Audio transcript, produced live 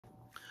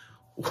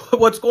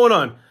What's going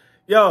on?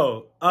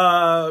 Yo,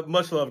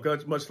 much love,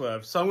 guys, much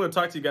love. So I'm going to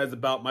talk to you guys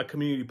about my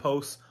community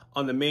posts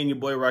on the main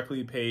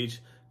Yaboyrocklee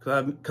page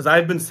because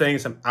I've been saying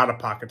some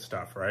out-of-pocket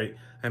stuff, right?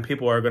 And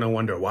people are going to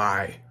wonder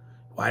why.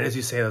 Why does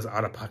he say those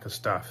out-of-pocket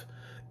stuff?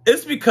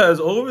 It's because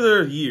over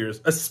the years,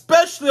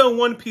 especially on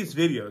One Piece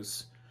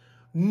videos,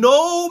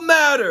 no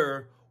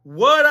matter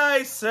what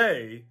I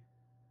say,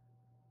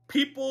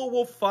 people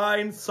will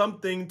find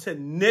something to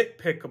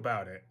nitpick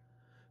about it.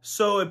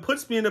 So it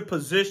puts me in a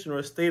position or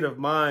a state of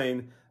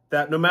mind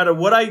that no matter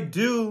what I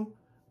do,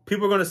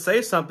 people are going to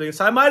say something.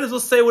 So I might as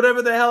well say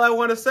whatever the hell I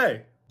want to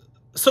say.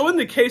 So in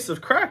the case of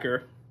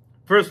Cracker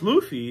versus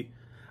Luffy,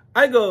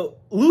 I go,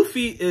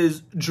 Luffy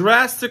is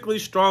drastically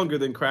stronger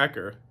than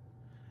Cracker.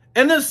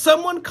 And then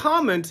someone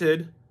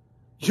commented,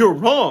 you're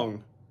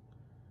wrong.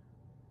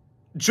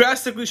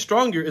 Drastically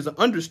stronger is an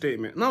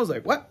understatement. And I was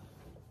like, what?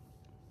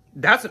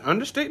 That's an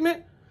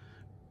understatement?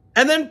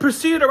 And then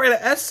proceeded to write an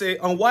essay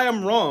on why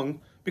I'm wrong,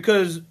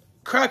 because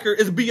Cracker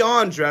is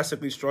beyond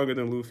drastically stronger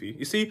than Luffy.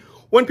 You see,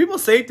 when people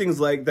say things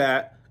like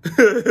that,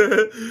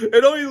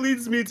 it only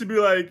leads me to be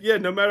like, yeah,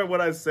 no matter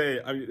what I say,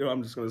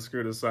 I'm just going to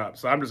screw this up.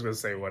 So I'm just going to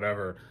say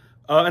whatever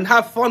and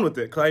have fun with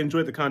it because I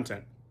enjoy the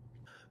content.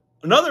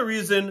 Another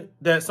reason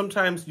that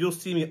sometimes you'll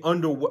see me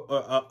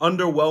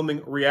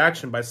underwhelming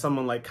reaction by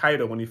someone like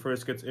Kaido when he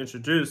first gets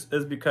introduced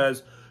is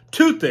because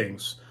two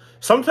things.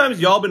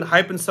 Sometimes y'all been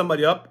hyping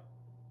somebody up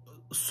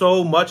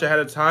so much ahead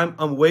of time,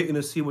 I'm waiting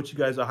to see what you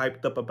guys are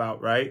hyped up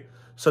about, right?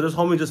 So this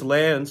homie just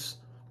lands,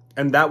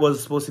 and that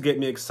was supposed to get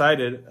me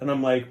excited, and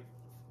I'm like,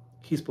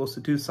 he's supposed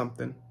to do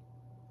something,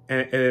 and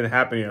it didn't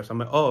happen yet. So I'm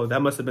like, oh,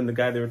 that must have been the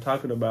guy they were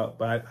talking about,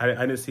 but I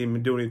didn't see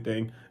him do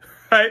anything,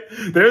 right?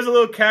 There's a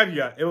little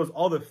caveat. It was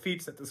all the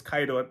feats that this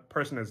Kaido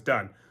person has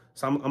done.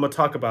 So I'm going to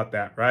talk about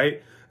that,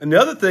 right? And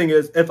the other thing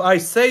is, if I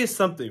say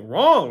something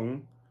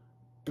wrong,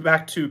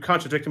 back to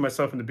contradicting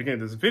myself in the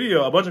beginning of this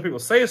video, a bunch of people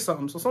say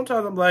something, so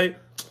sometimes I'm like,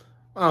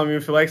 I don't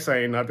even feel like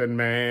saying nothing,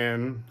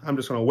 man. I'm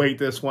just gonna wait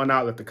this one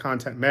out, let the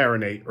content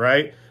marinate,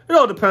 right? It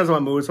all depends on my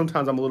mood.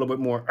 Sometimes I'm a little bit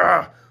more,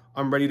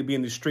 I'm ready to be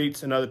in the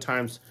streets, and other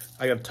times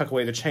I gotta tuck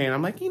away the chain.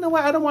 I'm like, you know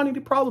what, I don't want any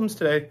problems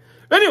today.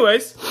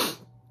 Anyways,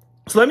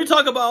 so let me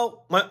talk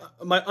about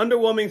my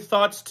underwhelming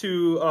thoughts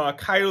to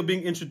Kaido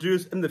being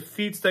introduced and the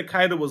feats that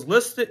Kaido was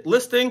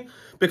listing,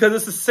 because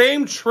it's the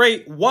same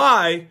trait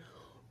why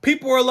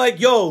people are like,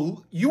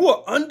 yo, you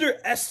are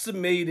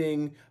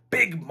underestimating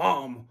Big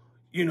Mom.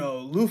 You know,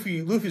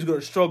 Luffy's going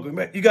to struggle.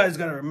 Man, you guys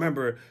got to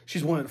remember,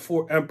 she's one of the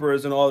 4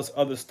 emperors and all this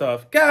other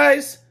stuff.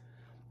 Guys,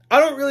 I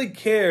don't really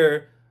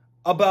care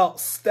about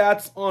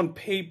stats on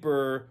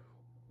paper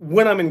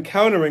when I'm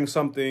encountering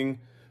something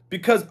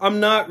because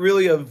I'm not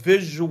really a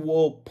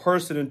visual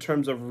person in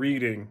terms of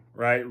reading,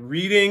 right?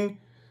 Reading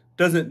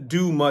doesn't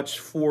do much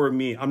for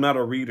me. I'm not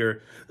a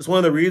reader. It's one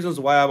of the reasons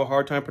why I have a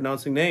hard time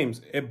pronouncing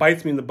names. It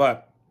bites me in the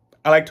butt.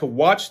 I like to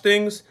watch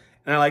things,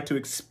 and I like to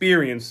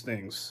experience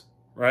things,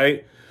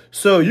 right?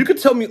 So you could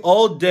tell me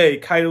all day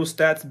Kaido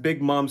stats,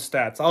 Big Mom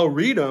stats. I'll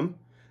read them,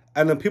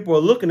 and then people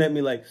are looking at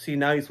me like, see,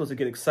 now you're supposed to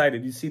get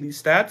excited. You see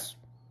these stats?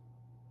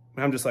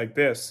 And I'm just like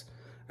this.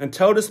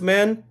 Until this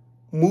man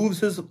moves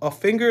his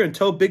finger and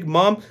tell Big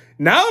Mom,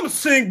 now I'm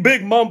seeing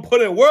Big Mom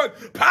put in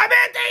work. Pop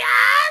in the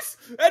ass!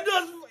 And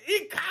does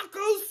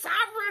Ikaku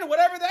sovereign,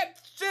 whatever that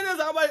shit is.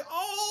 I'm like,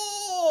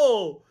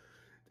 oh!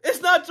 It's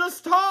not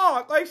just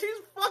talk. Like, she's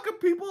fucking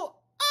people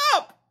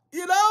up,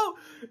 you know?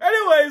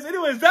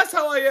 Anyways, that's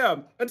how I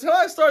am. Until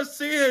I start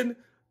seeing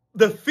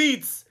the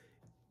feats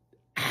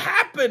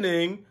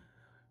happening,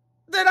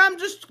 then I'm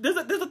just, there's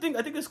a thing,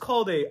 I think it's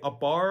called a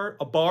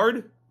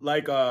bard,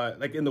 like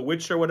in The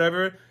Witcher or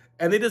whatever,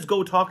 and they just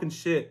go talking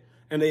shit,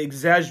 and they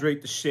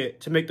exaggerate the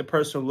shit to make the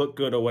person look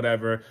good or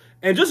whatever.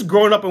 And just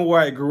growing up in where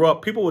I grew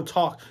up, people would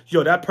talk,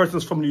 yo, that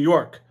person's from New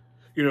York.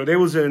 You know, they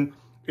was in,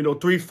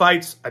 3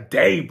 fights a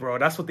day, bro.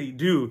 That's what they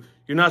do.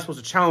 You're not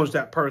supposed to challenge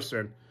that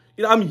person.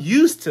 You know, I'm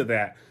used to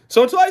that.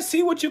 So until I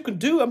see what you can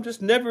do, I'm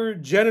just never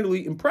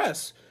generally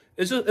impressed.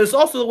 It's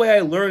also the way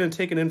I learn and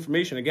take in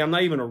information. Again, I'm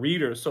not even a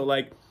reader. So,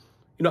 like,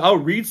 I'll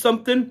read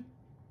something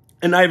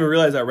and not even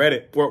realize I read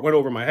it or it went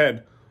over my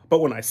head.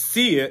 But when I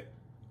see it,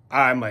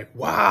 I'm like,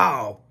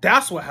 wow,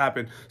 that's what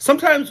happened.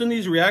 Sometimes in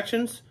these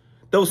reactions,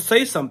 they'll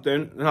say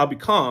something and I'll be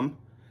calm.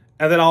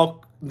 And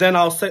then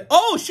I'll say,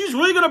 oh, she's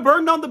really going to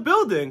burn down the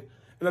building.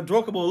 And the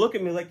Droka will look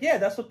at me like, yeah,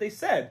 that's what they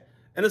said.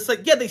 And it's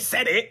like, yeah, they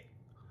said it.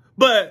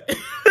 But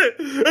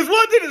it's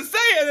one thing to say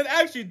it and then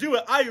actually do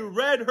it. I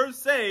read her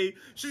say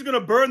she's going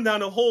to burn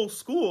down the whole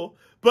school.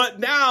 But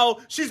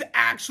now she's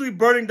actually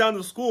burning down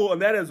the school.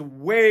 And that is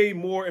way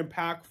more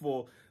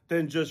impactful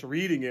than just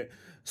reading it.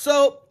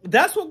 So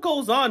that's what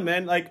goes on,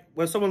 man. Like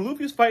when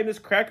Luffy's fighting this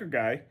Cracker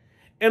guy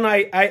and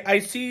I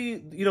see,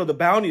 the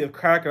bounty of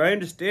Cracker, I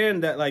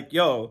understand that, like,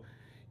 yo,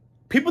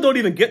 people don't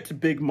even get to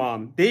Big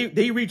Mom.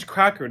 They reach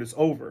Cracker and it's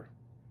over.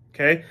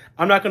 Okay?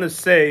 I'm not going to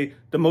say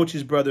the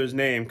Mochi's brother's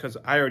name because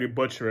I already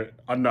butcher it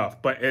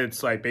enough. But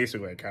it's like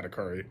basically a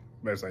katakuri.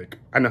 But it's like,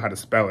 I know how to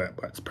spell it.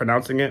 But it's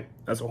pronouncing it,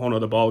 that's a whole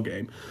nother ball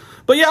game.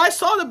 But yeah, I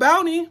saw the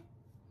bounty.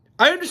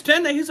 I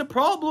understand that he's a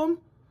problem,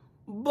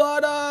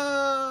 but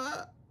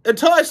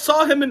until I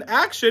saw him in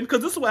action,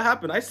 because this is what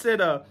happened. I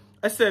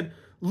said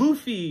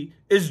Luffy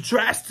is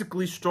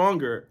drastically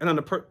stronger, and on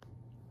the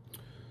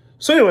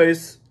So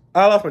anyways,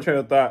 I lost my train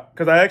of thought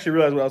because I actually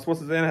realized what I was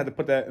supposed to say, and I had to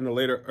put that in the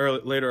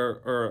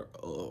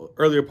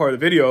earlier part of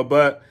the video.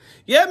 But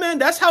yeah, man,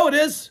 that's how it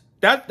is.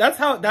 That's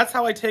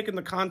how I take in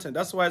the content.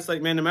 That's why it's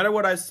like, man, no matter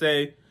what I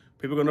say,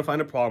 people are gonna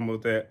find a problem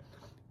with it.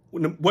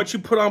 What you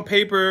put on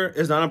paper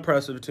is not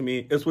impressive to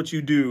me. It's what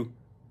you do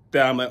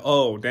that I'm like,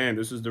 oh, damn,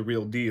 this is the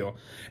real deal.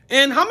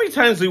 And how many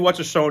times do you watch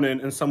a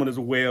shonen and someone is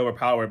way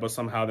overpowered, but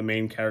somehow the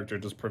main character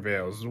just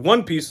prevails?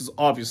 One Piece is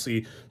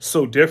obviously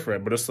so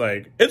different, but it's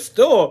like, it's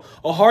still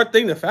a hard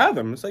thing to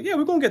fathom. It's like, yeah,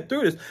 we're going to get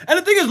through this. And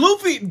the thing is,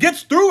 Luffy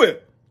gets through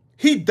it.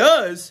 He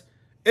does.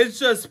 It's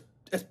just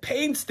as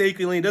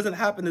painstakingly, it doesn't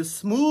happen as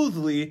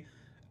smoothly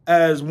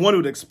as one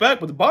would expect.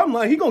 But the bottom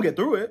line, he going to get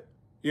through it.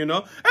 You know?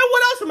 And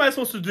what else am I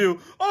supposed to do?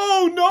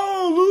 Oh,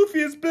 no, Luffy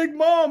is Big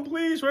Mom,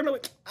 please. Run away.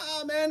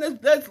 Ah, man,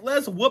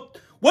 let's whoop.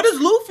 What does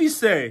Luffy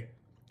say?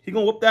 He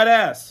gonna whoop that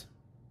ass.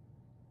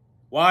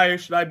 Why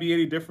should I be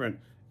any different?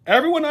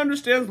 Everyone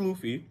understands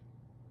Luffy,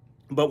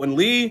 but when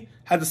Lee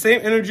had the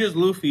same energy as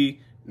Luffy,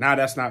 nah,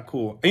 that's not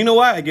cool. And you know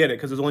why? I get it,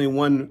 because there's only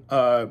one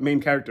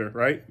main character,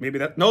 right? Maybe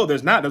that. No,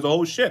 there's not. There's a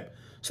whole ship.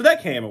 So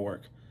that can't even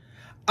work.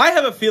 I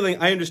have a feeling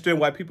I understand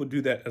why people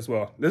do that as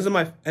well. This is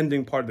my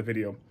ending part of the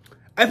video.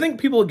 I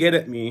think people get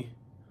at me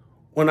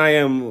when I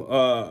am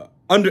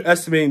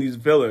underestimating these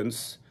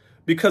villains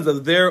because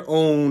of their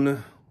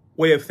own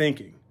way of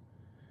thinking.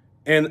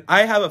 And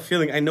I have a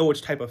feeling I know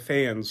which type of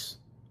fans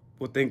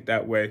would think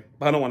that way,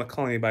 but I don't want to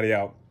call anybody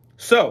out.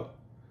 So,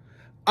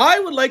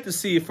 I would like to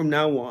see from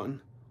now on,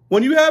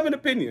 when you have an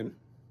opinion,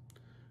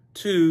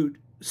 to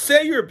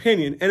say your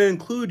opinion and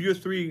include your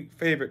 3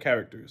 favorite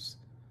characters.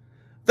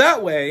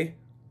 That way,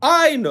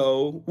 I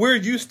know where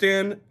you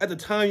stand at the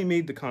time you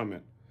made the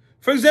comment.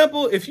 For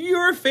example, if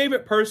your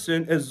favorite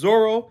person is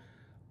Zoro,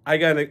 I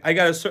got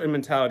a certain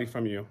mentality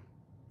from you.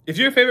 If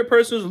your favorite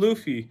person is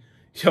Luffy,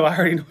 yo, I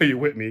already know you're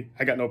with me.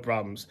 I got no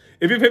problems.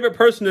 If your favorite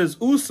person is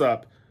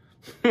Usopp,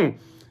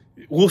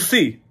 we'll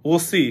see. We'll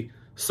see.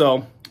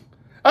 So,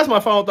 that's my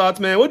final thoughts,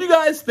 man. What do you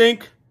guys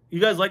think?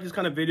 You guys like this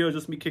kind of videos?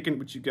 Just me kicking it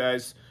with you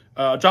guys.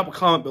 Drop a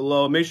comment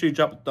below. Make sure you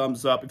drop a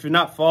thumbs up. If you're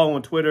not following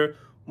on Twitter,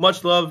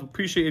 much love.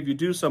 Appreciate if you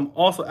do. So I'm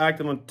also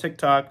active on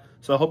TikTok.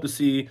 So I hope to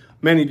see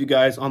many of you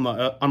guys on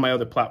my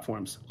other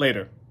platforms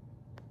later.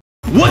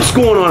 What's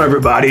going on,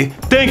 everybody?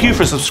 Thank you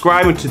for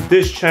subscribing to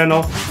this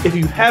channel. If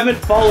you haven't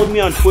followed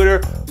me on Twitter,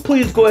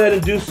 please go ahead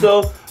and do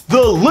so.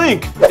 The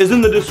link is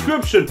in the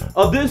description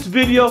of this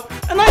video,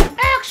 and I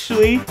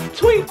actually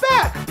tweet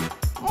back.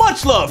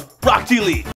 Much love, Yaboyrocklee.